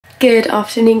Good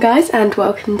afternoon guys, and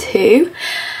welcome to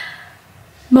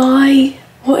my,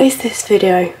 what is this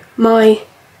video? My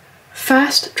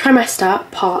first trimester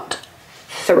part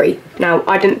 3. Now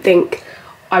I didn't think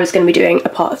I was going to be doing a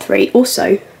part 3.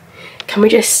 Also, can we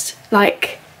just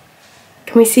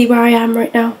can we see where I am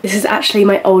right now? This is actually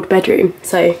my old bedroom,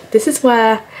 so this is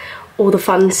where all the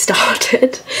fun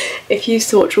started. If you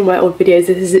watch all my old videos,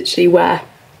 this is literally where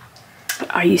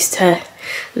I used to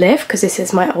live, because this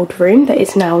is my old room that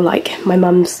is now like my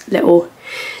mum's little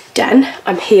den.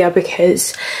 I'm here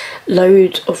because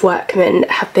loads of workmen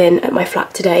have been at my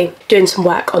flat today doing some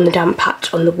work on the damp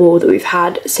patch on the wall that we've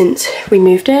had since we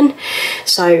moved in.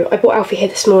 So I brought Alfie here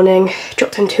this morning,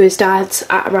 dropped him to his dad's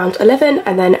at around 11,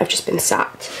 and then I've just been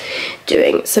sat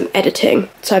doing some editing.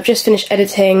 So I've just finished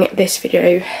editing this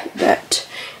video that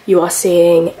you are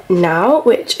seeing now,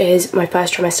 which is my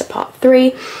first trimester part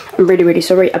 3. I'm really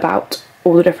sorry about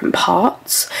all the different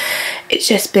parts. It's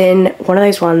just been one of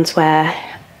those ones where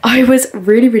I was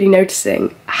really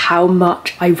noticing how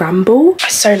much I ramble.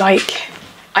 So I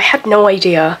had no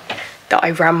idea that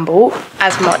I ramble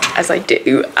as much as I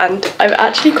do, and I'm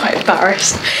actually quite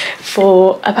embarrassed.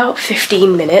 For about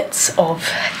 15 minutes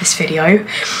of this video,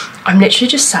 I'm literally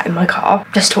just sat in my car,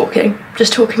 just talking.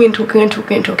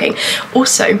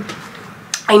 Also,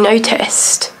 I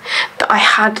noticed that I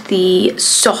had the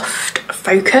soft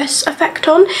focus effect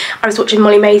on. I was watching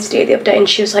Molly May's video the other day and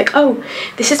she was like, oh,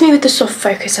 this is me with the soft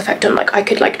focus effect on, like I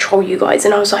could like troll you guys,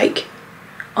 and I was like,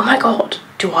 oh my god,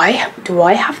 do I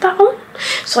have that on?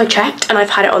 So I checked, and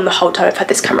I've had it on the whole time I've had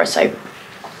this camera, so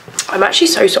I'm actually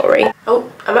so sorry.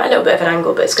 Oh, I'm at a little bit of an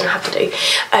angle, but it's gonna have to do.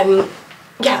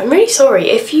 Yeah, I'm really sorry.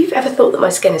 If you've ever thought that my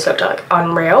skin has looked like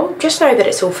unreal, just know that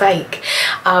it's all fake.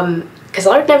 Because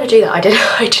I would never do that. I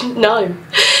didn't know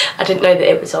that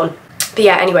it was on. But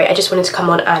yeah, anyway, I just wanted to come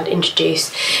on and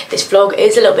introduce this vlog. It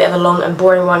is a little bit of a long and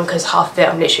boring one because half of it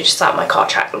I'm literally just sat in my car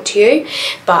chatting to you.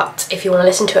 But if you want to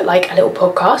listen to it like a little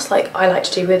podcast, like I like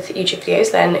to do with YouTube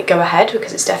videos, then go ahead,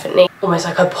 because it's definitely almost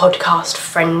like a podcast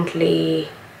friendly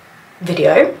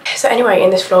video. So anyway, in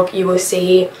this vlog you will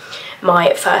see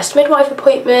my first midwife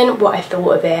appointment, what I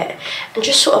thought of it, and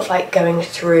just sort of like going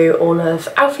through all of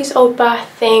Alfie's old birth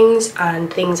things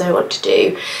and things I want to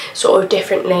do sort of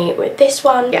differently with this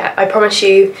one. Yeah, I promise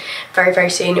you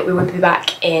very soon we will be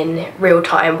back in real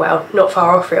time. Well, not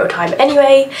far off real time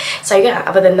anyway. So yeah,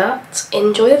 other than that,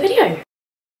 enjoy the video.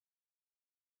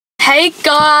 Hey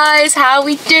guys, how are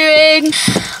we doing?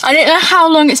 I don't know how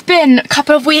long it's been, a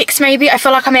couple of weeks maybe. I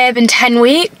feel like I may have been 10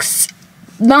 weeks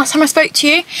last time I spoke to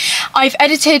you. I've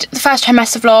edited the first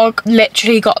trimester vlog,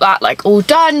 literally got that like all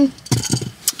done.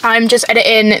 I'm just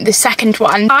editing the second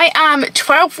one. I am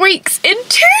 12 weeks in 2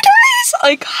 days.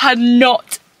 I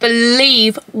cannot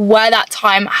believe where that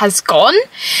time has gone.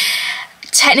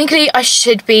 Technically I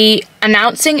should be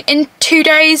announcing in 2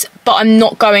 days, but I'm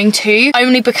not going to,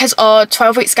 only because our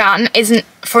 12-week scan isn't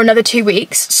for another 2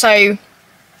 weeks, so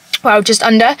well, just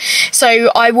under.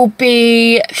 So I will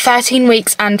be 13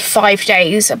 weeks and 5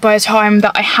 days by the time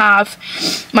that I have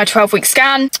my 12-week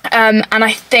scan, and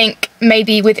I think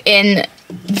maybe within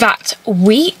that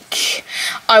week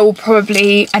I will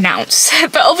probably announce.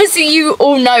 But obviously you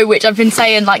all know, which I've been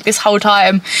saying like this whole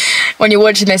time when you're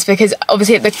watching this, because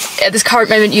obviously at this current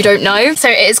moment you don't know. So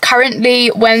it is currently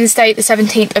Wednesday the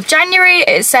 17th of January. It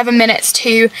is 7 minutes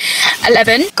to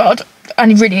 11. God, I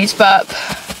really need to burp.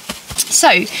 So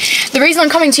the reason I'm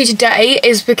coming to you today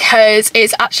is because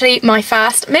it's actually my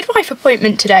first midwife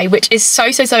appointment today, which is so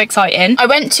exciting. I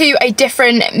went to a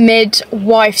different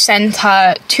midwife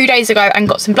centre 2 days ago and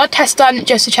got some blood tests done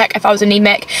just to check if I was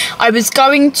anemic. I was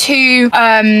going to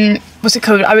what's it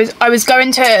called? I was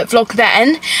going to vlog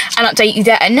then and update you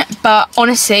then, but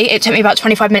honestly it took me about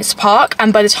 25 minutes to park,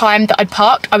 and by the time that I'd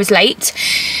parked I was late.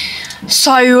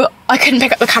 So I couldn't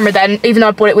pick up the camera then, even though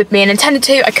I brought it with me and intended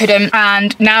to, I couldn't.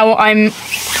 And now I'm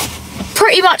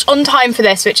pretty much on time for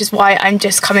this, which is why I'm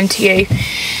just coming to you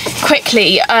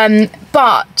quickly.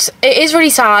 But it is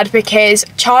really sad because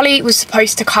Charlie was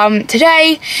supposed to come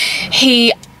today.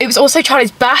 It was also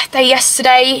Charlie's birthday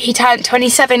yesterday. He turned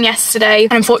 27 yesterday,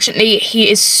 and unfortunately he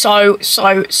is so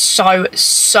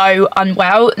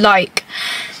unwell, like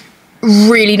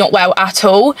really not well at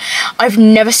all. I've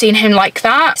never seen him like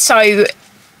that, so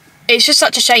it's just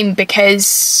such a shame,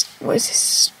 because what is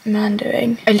this man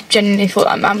doing? I genuinely thought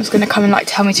that man was going to come and like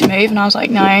tell me to move, and I was like,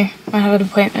 no, I have an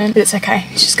appointment. But it's okay,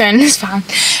 he's just going in his van.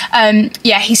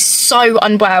 Yeah, he's so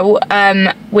unwell,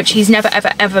 which he's never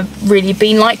ever really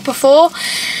been like before.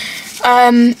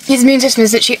 His immune system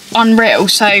is literally unreal,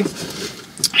 so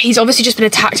he's obviously just been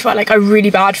attacked by like a really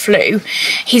bad flu.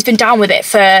 He's been down with it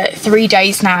for 3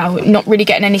 days now, not really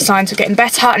getting any signs of getting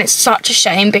better, and it's such a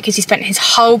shame because he spent his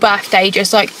whole birthday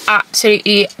just like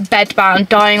absolutely bedbound,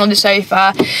 dying on the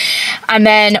sofa. And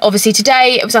then obviously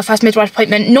today it was our first midwife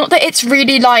appointment. Not that it's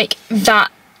really like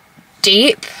that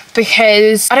deep,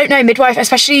 because I don't know, midwife,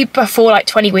 especially before like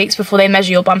 20 weeks before they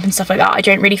measure your bump and stuff like that, I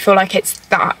don't really feel like it's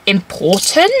that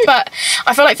important. But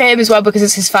I feel like for him as well, because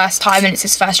it's his first time and it's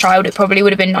his first child, it probably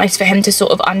would have been nice for him to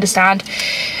sort of understand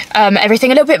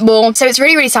everything a little bit more. So it's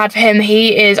really, really sad for him.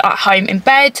 He is at home in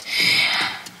bed.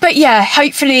 But yeah,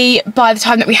 hopefully by the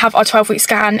time that we have our 12-week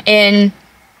scan in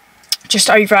just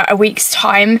over a week's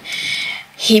time,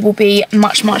 he will be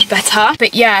much, much better.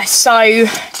 But yeah, so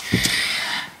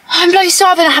I'm bloody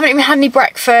starving. I haven't even had any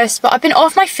breakfast, but I've been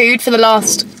off my food for the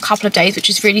last couple of days, which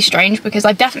is really strange because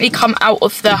I've definitely come out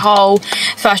of the whole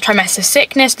first trimester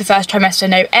sickness, the first trimester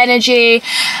no energy.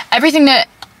 Everything that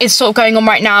is sort of going on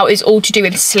right now is all to do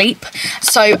with sleep.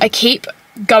 So I keep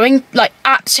going like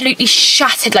absolutely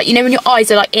shattered, like, you know, when your eyes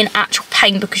are like in actual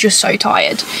pain because you're so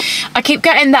tired. I keep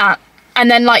getting that, and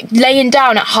then like laying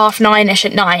down at 9:30ish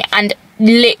at night and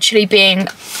literally being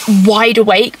wide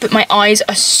awake, but my eyes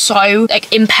are so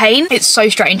like in pain. It's so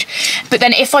strange. But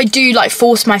then if I do like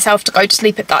force myself to go to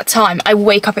sleep at that time, I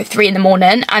wake up at 3 in the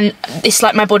morning and it's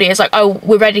like my body is like, oh,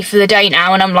 we're ready for the day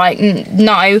now, and I'm like,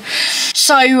 no.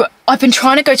 So I've been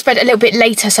trying to go to bed a little bit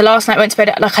later. So last night I went to bed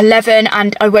at like 11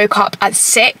 and I woke up at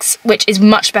 6, which is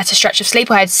much better stretch of sleep.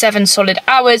 I had 7 solid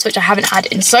hours, which I haven't had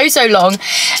in so long.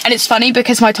 And it's funny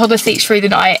because my toddler sleeps through the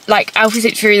night, like Alfie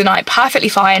sleeps through the night perfectly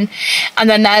fine, and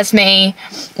then there's me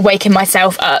waking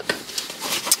myself up,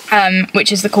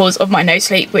 which is the cause of my no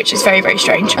sleep, which is very, very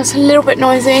strange. That's a little bit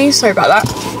noisy, sorry about that.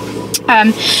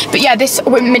 But yeah, this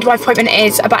midwife appointment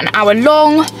is about an hour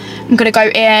long. I'm gonna go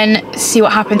in, see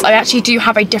what happens. I actually do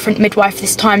have a different midwife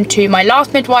this time to my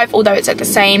last midwife, although it's at the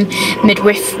same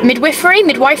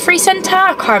midwifery centre.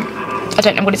 I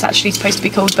don't know what it's actually supposed to be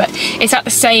called, but it's at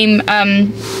the same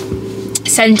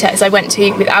centre as I went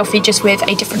to with Alfie, just with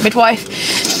a different midwife.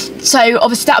 So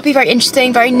obviously that'll be very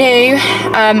interesting, very new.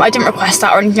 I didn't request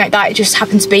that or anything like that. It just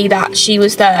happened to be that she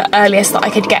was the earliest that I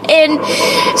could get in.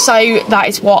 So that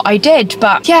is what I did.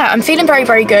 But yeah, I'm feeling very,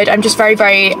 very good. I'm just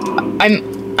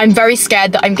I'm very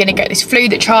scared that I'm gonna get this flu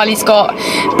that Charlie's got.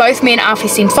 Both me and Alfie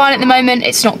seem fine at the moment.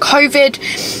 It's not COVID.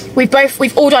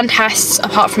 We've all done tests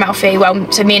apart from Alfie. Well,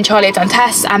 so me and Charlie have done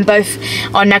tests and both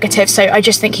are negative. So I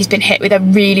just think he's been hit with a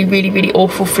really, really, really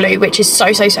awful flu, which is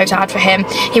so sad for him.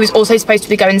 He was also supposed to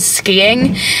be going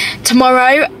skiing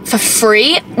tomorrow for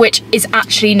free, which is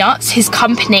actually nuts. His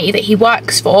company that he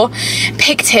works for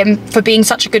picked him for being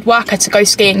such a good worker to go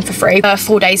skiing for free,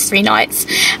 4 days, 3 nights.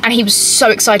 And he was so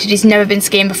excited. He's never been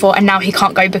skiing before, and now he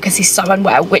can't go because he's so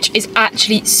unwell, which is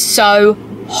actually so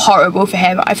horrible for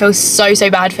him. I feel so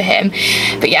bad for him.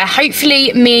 But yeah,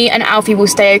 hopefully me and Alfie will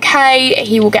stay okay.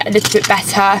 He will get a little bit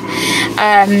better.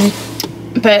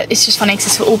 But it's just funny because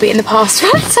this will all be in the past by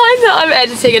the time that I'm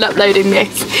editing and uploading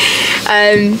this.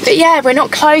 But yeah, we're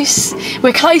not close.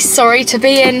 We're close, sorry, to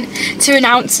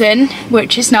announcing,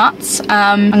 which is nuts.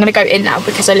 I'm gonna go in now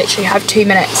because I literally have 2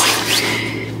 minutes.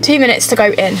 2 minutes to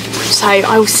go in. So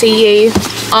I will see you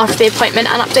after the appointment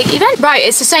and update you then. Right,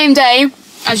 it's the same day.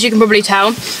 As you can probably tell,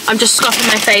 I'm just scuffing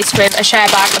my face with a share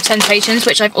bag of Sensations,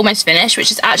 which I've almost finished, which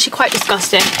is actually quite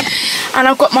disgusting. And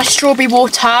I've got my strawberry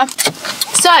water.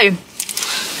 So,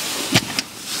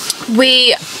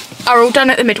 we are all done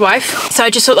at the midwife. So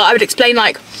I just thought that I would explain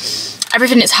like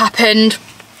everything that's happened,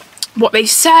 what they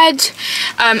said,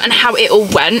 and how it all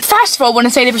went. First of all, I want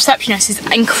to say the receptionist is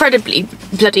incredibly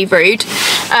bloody rude.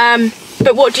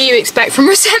 But what do you expect from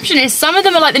receptionists? Some of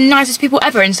them are like the nicest people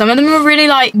ever, and some of them are really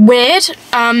like weird.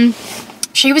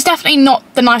 She was definitely not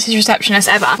the nicest receptionist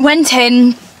ever. Went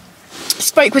in,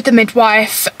 spoke with the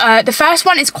midwife. The first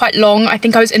one is quite long. I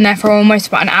think I was in there for almost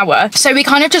about an hour. So we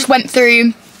kind of just went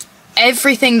through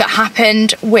everything that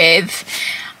happened with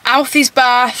Alfie's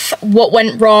birth, what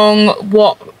went wrong,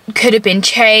 what could have been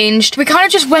changed. We kind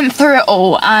of just went through it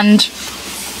all and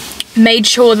made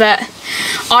sure that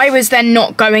I was then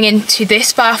not going into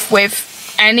this birth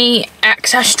with any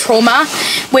excess trauma,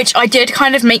 which I did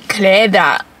kind of make clear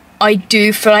that I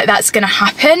do feel like that's going to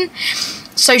happen.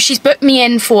 So she's booked me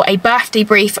in for a birth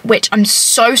debrief, which I'm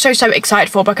so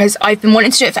excited for because I've been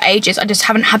wanting to do it for ages. I just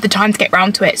haven't had the time to get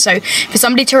round to it. So for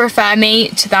somebody to refer me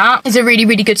to that is a really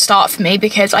good start for me,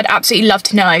 because I'd absolutely love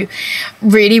to know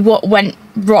really what went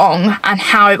wrong and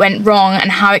how it went wrong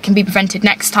and how it can be prevented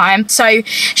next time. So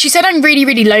she said I'm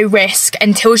really low risk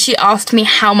until she asked me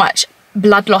how much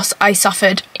blood loss I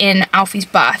suffered in Alfie's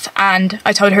birth, and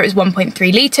I told her it was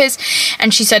 1.3 litres,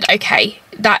 and she said, okay,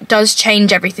 that does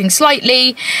change everything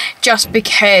slightly, just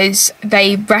because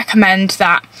they recommend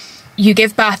that you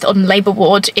give birth on labour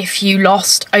ward if you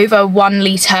lost over 1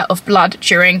 litre of blood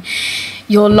during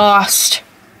your last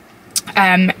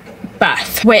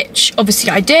birth, which obviously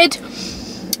I did.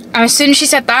 And as soon as she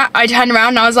said that, I turned around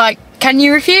and I was like, can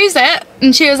you refuse it?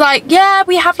 And she was like, yeah,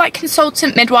 we have like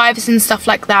consultant midwives and stuff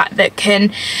like that that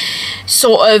can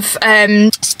sort of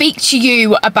speak to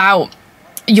you about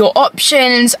your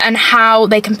options and how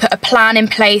they can put a plan in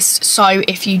place, so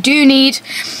if you do need,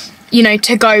 you know,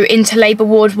 to go into labour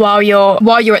ward while you're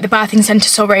at the birthing centre,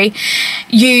 sorry,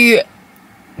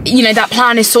 you know, that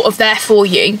plan is sort of there for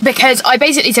you. Because I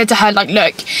basically said to her, like,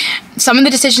 look, some of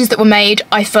the decisions that were made,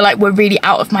 I feel like were really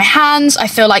out of my hands. I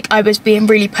feel like I was being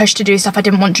really pushed to do stuff I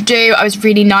didn't want to do. I was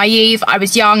really naive. I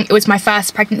was young. It was my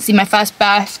first pregnancy, my first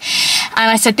birth.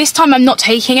 And I said, this time I'm not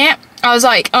taking it. I was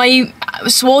like, I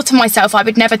swore to myself I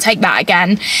would never take that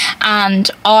again.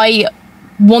 And I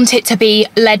want it to be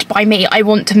led by me. I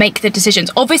want to make the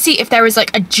decisions. Obviously, if there is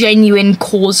like a genuine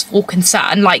cause for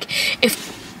concern, like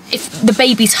if the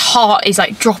baby's heart is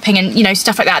like dropping and, you know,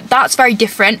 stuff like that, that's very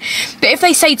different. But if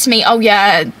they say to me, oh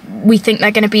yeah, we think they're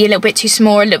going to be a little bit too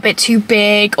small, a little bit too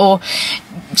big, or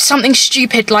something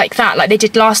stupid like that, like they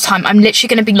did last time, I'm literally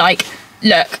going to be like,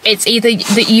 look, it's either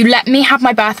that you let me have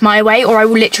my birth my way, or I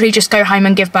will literally just go home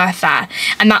and give birth there.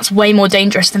 And that's way more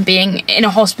dangerous than being in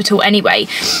a hospital anyway.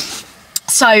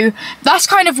 So that's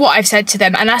kind of what I've said to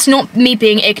them. And that's not me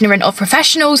being ignorant of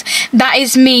professionals. That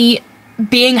is me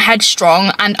being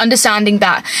headstrong and understanding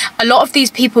that a lot of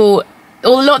these people,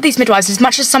 or a lot of these midwives, as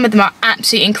much as some of them are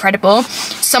absolutely incredible,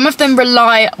 some of them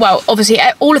rely, well, obviously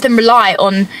all of them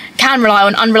can rely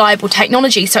on unreliable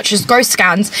technology such as growth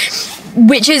scans,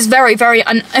 which is a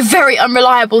very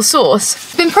unreliable source.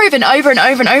 It's been proven over and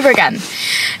over and over again.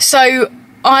 So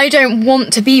I don't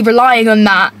want to be relying on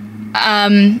that,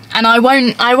 and I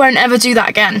won't ever do that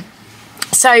again.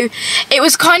 So it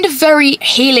was kind of very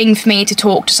healing for me to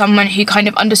talk to someone who kind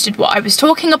of understood what I was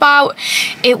talking about.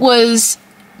 It was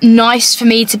nice for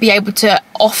me to be able to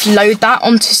offload that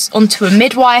onto a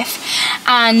midwife,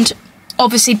 and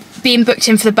obviously being booked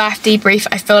in for the birth debrief,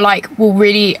 I feel like will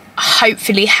really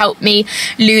hopefully help me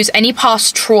lose any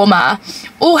past trauma,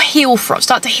 or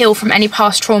start to heal from any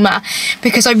past trauma,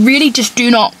 because I really just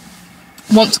do not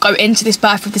want to go into this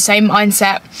birth with the same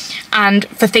mindset and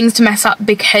for things to mess up,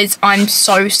 because I'm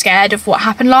so scared of what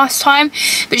happened last time.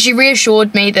 But she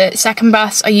reassured me that second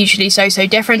births are usually so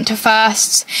different to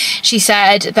firsts. She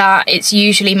said that it's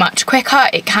usually much quicker,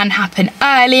 it can happen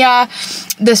earlier,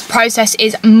 this process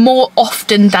is more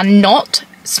often than not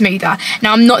smoother.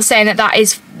 Now I'm not saying that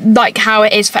is like how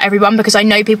it is for everyone, because I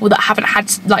know people that haven't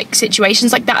had like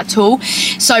situations like that at all,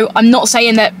 so I'm not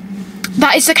saying that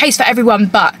is the case for everyone,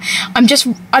 but I'm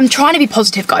trying to be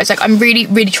positive, guys. Like, I'm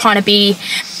really trying to be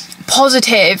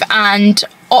positive and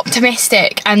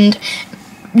optimistic. And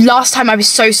last time I was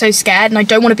so scared, and I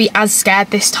don't want to be as scared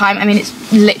this time. I mean,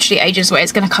 it's literally ages away.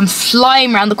 It's going to come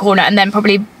flying around the corner, and then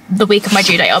probably the week of my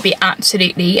due date I'll be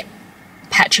absolutely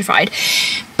petrified.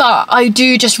 But I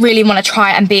do just really want to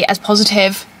try and be as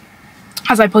positive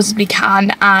as I possibly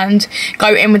can and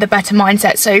go in with a better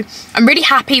mindset. So I'm really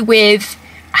happy with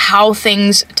how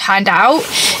things turned out.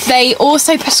 They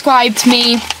also prescribed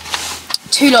me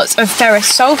 2 lots of ferrous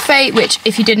sulfate, which,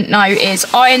 if you didn't know, is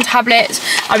iron tablets.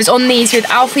 I was on these with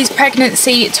Alfie's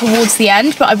pregnancy towards the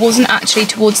end, but I wasn't actually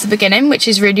towards the beginning, which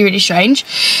is really strange,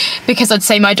 because I'd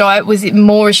say my diet was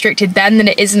more restricted then than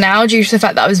it is now, due to the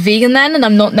fact that I was vegan then and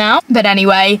I'm not now. But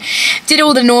anyway, did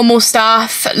all the normal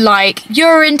stuff like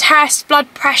urine tests,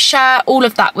 blood pressure, all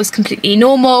of that was completely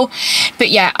normal.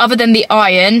 But yeah, other than the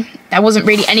iron, there wasn't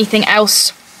really anything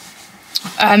else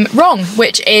wrong,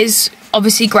 which is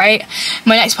obviously great.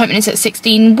 My next appointment is at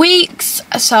 16 weeks,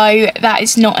 so that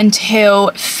is not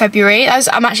until February.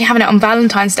 I'm actually having it on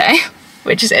Valentine's Day,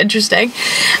 which is interesting.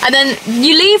 And then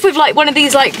you leave with like one of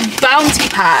these like bounty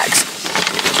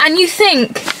packs, and you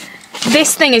think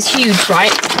this thing is huge,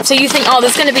 right? So you think, oh,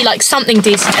 there's going to be like something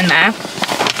decent in there.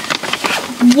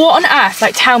 What on earth?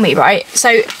 Like, tell me, right?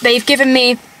 So they've given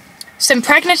me some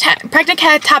pregnant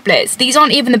care tablets. These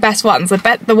aren't even the best ones.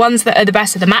 The ones that are the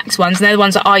best are the max ones, and they're the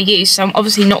ones that I use, so I'm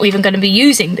obviously not even going to be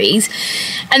using these.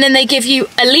 And then they give you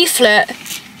a leaflet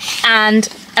and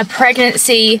a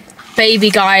pregnancy baby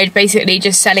guide, basically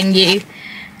just selling you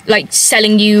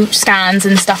scans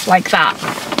and stuff like that,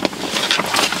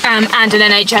 and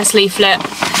an NHS leaflet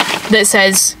that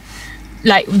says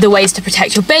like the ways to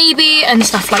protect your baby and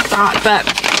stuff like that. But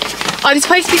I'm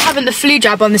supposed to be having the flu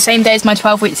jab on the same day as my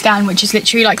 12-week scan, which is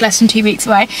literally like less than 2 weeks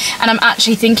away, and I'm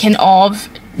actually thinking of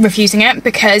refusing it,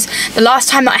 because the last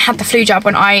time that I had the flu jab,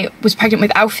 when I was pregnant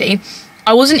with Alfie,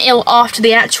 I wasn't ill after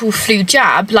the actual flu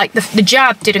jab. Like the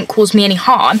jab didn't cause me any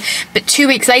harm, but 2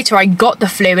 weeks later I got the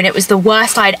flu and it was the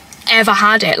worst I'd ever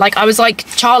had it. Like I was like,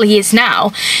 Charlie is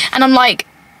now, and I'm like,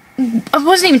 it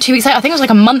wasn't even 2 weeks later, I think it was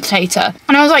like a month later,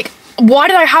 and I was like, why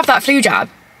did I have that flu jab?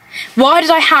 Why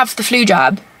did I have the flu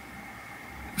jab?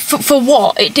 For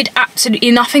what? It did absolutely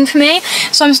nothing for me.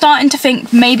 So I'm starting to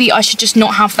think maybe I should just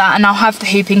not have that, and I'll have the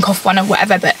whooping cough one or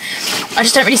whatever, but I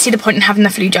just don't really see the point in having the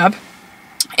flu jab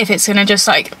if it's gonna just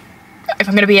like, if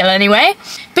I'm gonna be ill anyway.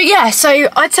 But yeah, so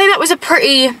I'd say that was a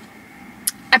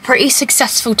pretty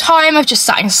successful time. I've just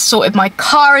sat and sorted my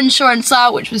car insurance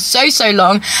out, which was so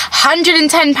long.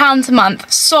 £110 a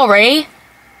month. Sorry,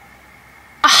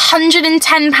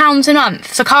 £110 a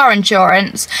month for car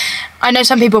insurance. I know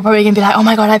some people are probably gonna be like, oh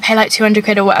my god, I pay like 200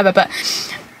 quid or whatever, but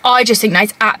I just think that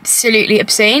is absolutely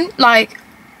obscene. Like,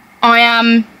 I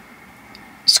am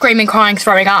screaming, crying,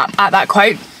 throwing up at that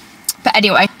quote. But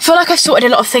anyway, I feel like I've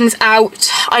sorted a lot of things out.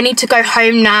 I need to go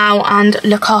home now and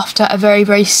look after a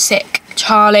very sick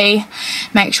Charlie,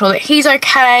 make sure that he's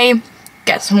okay,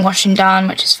 get some washing done,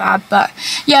 which is fab. But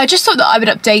yeah, I just thought that I would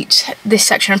update this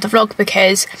section of the vlog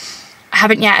because I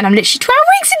haven't yet, and I'm literally 12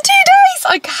 weeks and 2 days.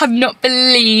 I cannot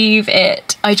believe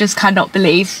it. I just cannot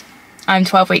believe I'm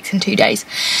 12 weeks and 2 days.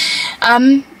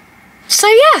 So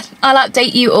yeah, I'll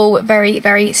update you all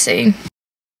very soon.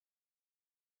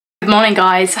 Good morning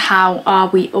guys, how are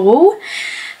we all?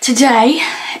 Today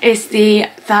is the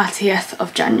 30th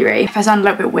of January. If I sound a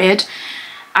little bit weird,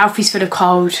 Alfie's full of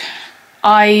cold.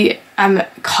 I am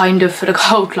kind of full of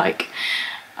cold, like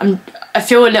I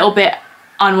feel a little bit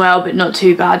unwell but not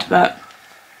too bad, but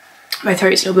my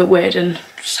throat's a little bit weird and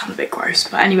just sound a bit gross.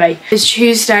 But anyway, it's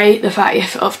Tuesday the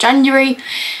 30th of January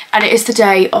and it is the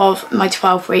day of my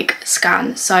 12-week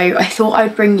scan, so I thought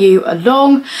I'd bring you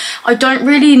along. I don't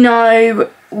really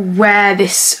know where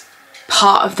this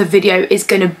part of the video is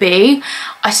going to be.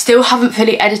 I still haven't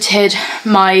fully edited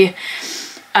my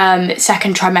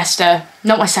second trimester,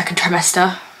 not my second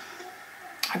trimester,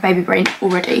 baby brain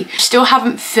already. Still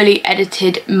haven't fully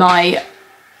edited my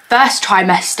first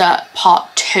trimester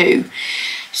part 2,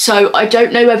 so I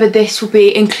don't know whether this will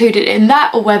be included in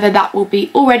that or whether that will be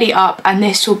already up and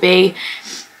this will be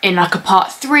in like a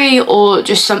part 3 or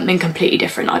just something completely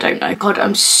different. I don't know. God,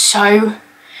 I'm so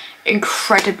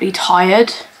incredibly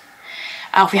tired.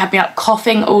 Alfie had me up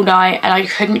coughing all night and I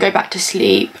couldn't go back to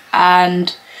sleep,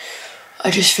 and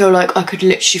I just feel like I could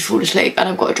literally fall asleep, and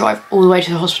I've got to drive all the way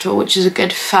to the hospital, which is a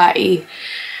good 30,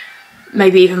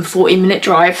 maybe even 40-minute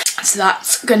drive. So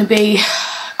that's going to be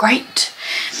great,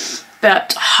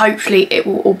 but hopefully it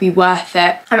will all be worth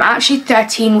it. I'm actually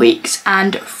 13 weeks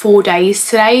and 4 days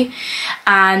today,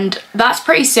 and that's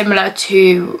pretty similar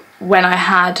to when I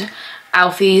had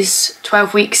Alfie's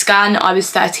 12-week scan. I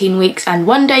was 13 weeks and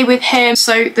 1 day with him,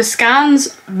 so the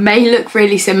scans may look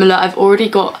really similar. I've already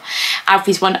got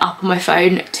Alfie's one up on my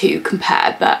phone to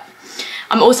compare, but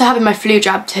I'm also having my flu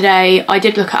jab today. I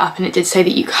did look it up and it did say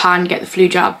that you can get the flu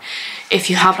jab if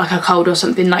you have like a cold or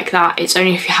something like that. It's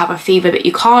only if you have a fever that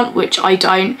you can't, which I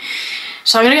don't.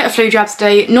 So I'm gonna get a flu jab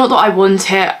today. Not that I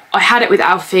want it. I had it with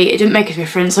Alfie, it didn't make a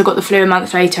difference. I got the flu a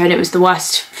month later and it was the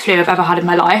worst flu I've ever had in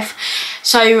my life.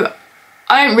 So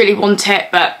I don't really want it,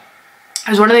 but it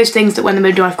was one of those things that when the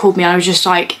midwife called me, I was just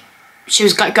like, she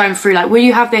was like going through like, will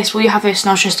you have this, will you have this? And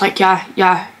I was just like, yeah.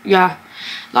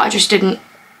 Like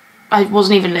I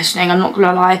wasn't even listening, I'm not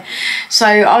gonna lie. So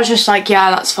I was just like, yeah,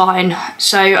 that's fine.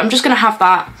 So I'm just gonna have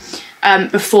that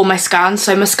before my scan.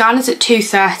 So my scan is at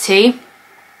 2:30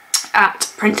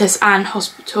 at Princess Anne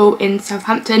Hospital in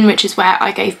Southampton, which is where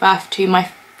I gave birth to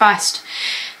my first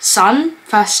son.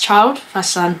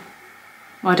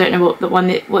 Well, I don't know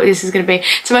what this is going to be.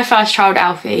 So my first child,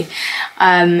 Alfie,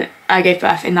 I gave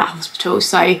birth in that hospital.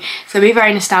 So it's going to be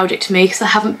very nostalgic to me because I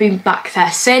haven't been back there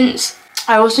since.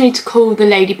 I also need to call the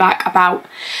lady back about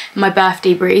my birth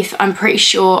debrief. I'm pretty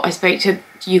sure I spoke to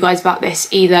you guys about this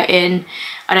either in,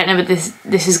 I don't know whether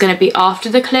this is going to be after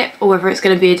the clip or whether it's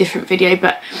going to be a different video,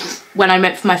 but when I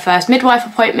went for my first midwife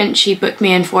appointment, she booked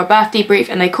me in for a birth debrief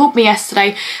and they called me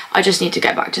yesterday. I just need to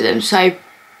get back to them. So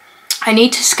I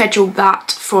need to schedule that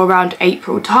for around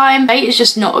April time. It is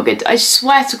just not a good, I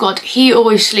swear to God, he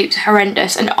always sleeps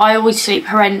horrendous and I always sleep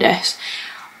horrendous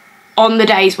on the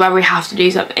days where we have to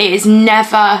do something. It is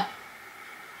never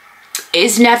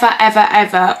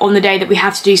ever on the day that we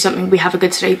have to do something we have a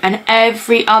good sleep, and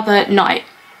every other night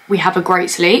we have a great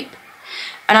sleep.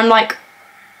 And I'm like,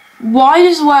 why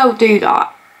does the world do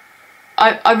that?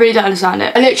 I really don't understand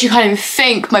it. I literally can't even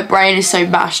think, my brain is so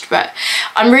mashed, but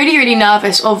I'm really, really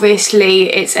nervous. Obviously,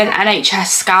 it's an NHS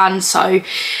scan, so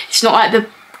it's not like the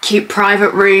cute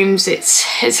private rooms.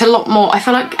 It's a lot more, I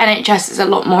feel like NHS is a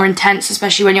lot more intense,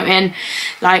 especially when you're in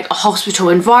like a hospital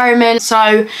environment. So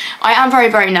I am very,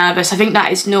 very nervous. I think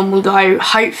that is normal though.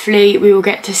 Hopefully we will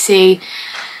get to see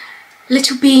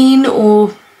Little Bean,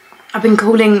 or I've been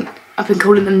calling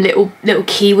them little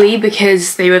Kiwi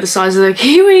because they were the size of the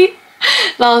Kiwi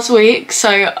last week,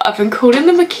 so I've been calling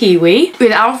them a Kiwi.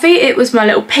 With Alfie, it was my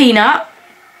little Peanut.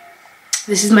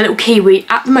 This is my little Kiwi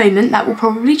at the moment. That will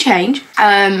probably change.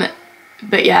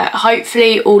 But yeah,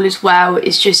 hopefully all is well.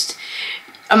 It's just,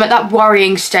 I'm at that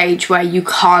worrying stage where you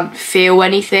can't feel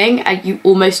anything and you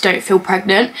almost don't feel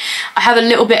pregnant. I have a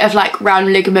little bit of like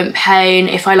round ligament pain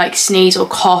if I like sneeze or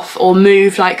cough or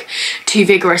move like too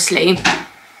vigorously,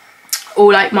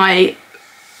 or like my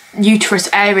uterus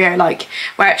area, like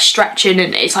where it's stretching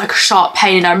and it's like a sharp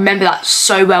pain, and I remember that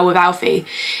so well with Alfie.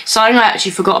 Something I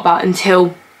actually forgot about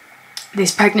until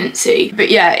this pregnancy. But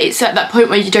yeah, it's at that point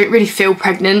where you don't really feel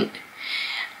pregnant.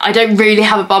 I don't really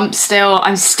have a bump still.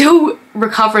 I'm still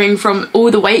recovering from all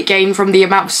the weight gain from the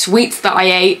amount of sweets that I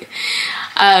ate.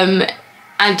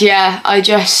 And yeah, I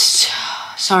just,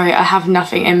 sorry, I have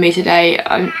nothing in me today.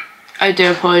 I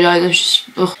do apologise. I just,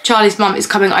 ugh. Charlie's mum is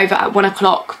coming over at 1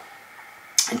 o'clock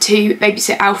to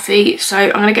babysit Alfie, so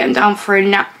I'm gonna get him down for a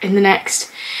nap in the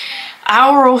next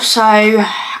hour or so,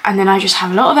 and then I just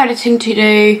have a lot of editing to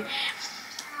do.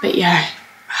 But yeah,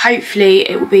 hopefully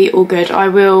it will be all good. I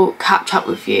will catch up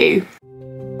with you.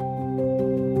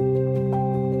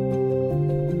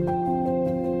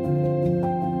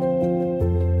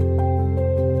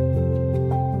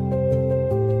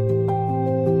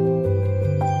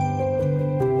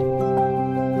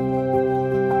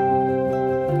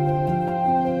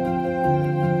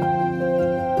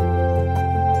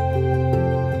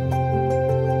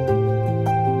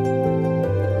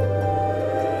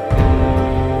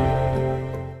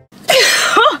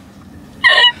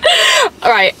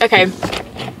 Alright, okay.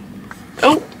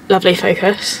 Oh, lovely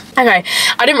focus. Okay,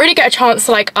 I didn't really get a chance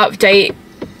to like update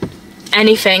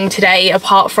anything today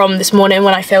apart from this morning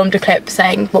when I filmed a clip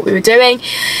saying what we were doing,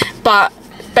 but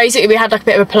basically we had like a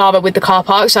bit of a palaver with the car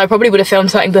park, so I probably would have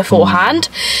filmed something beforehand,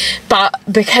 but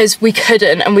because we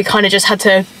couldn't and we kind of just had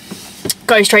to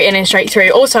go straight in and straight through.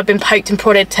 Also, I've been poked and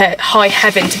prodded to high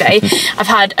heaven today. I've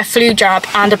had a flu jab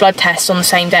and a blood test on the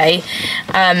same day.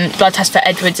 Blood test for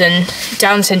Edwards and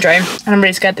Down syndrome. And I'm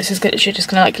really scared this is literally just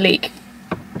gonna like leak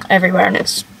everywhere, and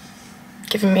it's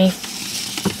giving me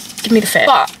the fit.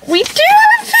 But we do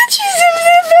have pictures of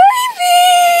the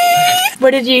baby!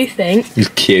 What did you think? It's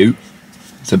cute.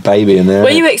 It's a baby in there.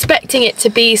 Were you expecting it to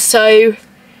be so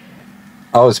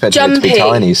I was expecting it to be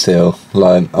tiny still.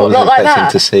 Like, I was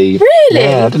expecting to see. Really?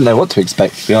 Yeah, I didn't know what to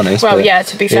expect, to be honest. Well, yeah,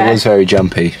 to be fair. It was very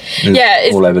jumpy. Yeah,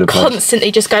 it's all over the place. Constantly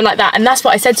just going like that. And that's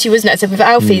what I said to you, wasn't it? I said with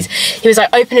Alfie's, he was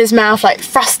like opening his mouth, like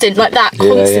thrusting like that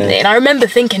constantly. Yeah. And I remember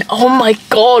thinking, oh my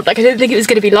God, like I didn't think it was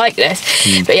going to be like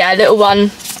this. But yeah, little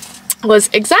one was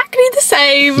exactly the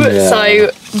same. Yeah.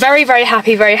 So very, very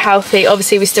happy, very healthy.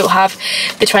 Obviously we still have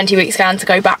the 20-week scan to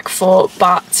go back for,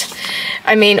 but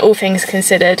I mean, all things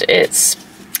considered, it's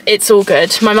all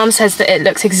good. My mum says that it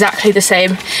looks exactly the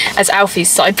same as Alfie's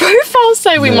side profile,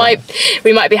 so we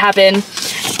might be having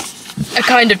a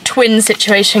kind of twin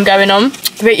situation going on.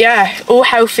 But yeah, all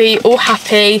healthy, all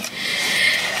happy.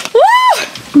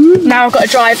 Woo! Now I've got to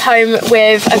drive home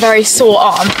with a very sore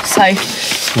arm, so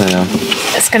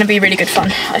it's going to be really good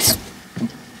fun. It's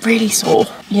really sore.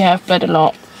 Yeah, I've bled a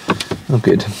lot. Oh,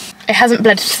 good. It hasn't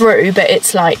bled through, but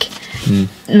it's like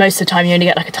most of the time you only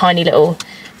get like a tiny little.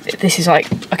 This is like,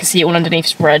 I can see it all underneath,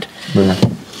 it's red. Yeah.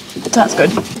 So that's good.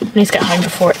 I need to get home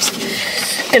before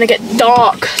it's gonna get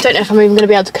dark. Don't know if I'm even gonna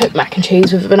be able to cook mac and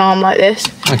cheese with an arm like this.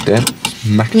 Okay.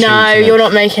 Mac and no, cheese, you're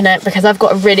not making it because I've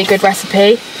got a really good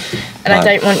recipe and I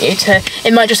don't want you to.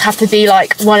 It might just have to be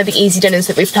like one of the easy dinners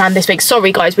that we've planned this week.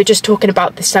 Sorry guys, we're just talking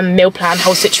about this meal plan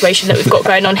whole situation that we've got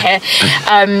going on here.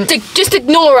 Just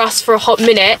ignore us for a hot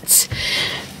minute.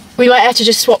 We might have to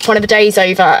just swap one of the days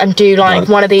over and do like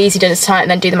one of the easy dinners tonight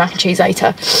and then do the mac and cheese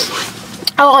later.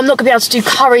 Oh, I'm not going to be able to do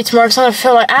curry tomorrow because I'm going to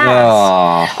feel like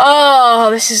ass.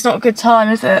 Oh, this is not a good time,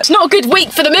 is it? It's not a good week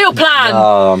for the meal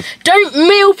plan. Don't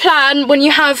meal plan when you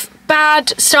have bad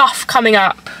stuff coming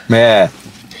up. Yeah.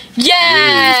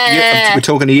 Yeah. We're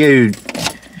talking to you,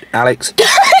 Alex. I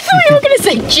thought you were going to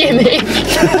say Jimmy.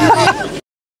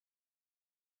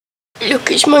 Look,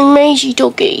 it's my Maisie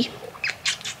doggy.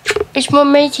 It's my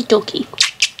Maisie doggy.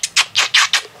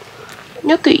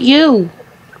 Look at you.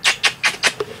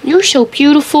 You're so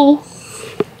beautiful.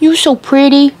 You're so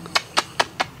pretty.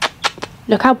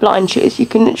 Look how blind she is, you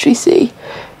can literally see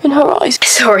in her eyes.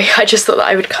 Sorry, I just thought that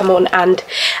I would come on and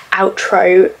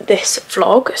outro this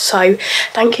vlog. So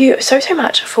thank you so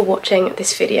much for watching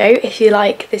this video. If you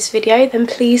like this video, then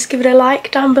please give it a like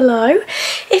down below.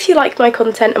 If you like my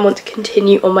content and want to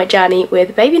continue on my journey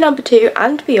with baby number 2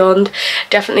 and beyond,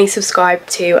 definitely subscribe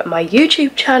to my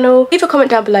YouTube channel. Leave a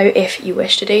comment down below if you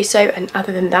wish to do so, and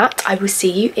other than that, I will see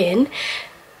you in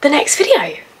the next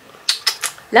video.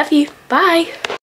 Love you, bye.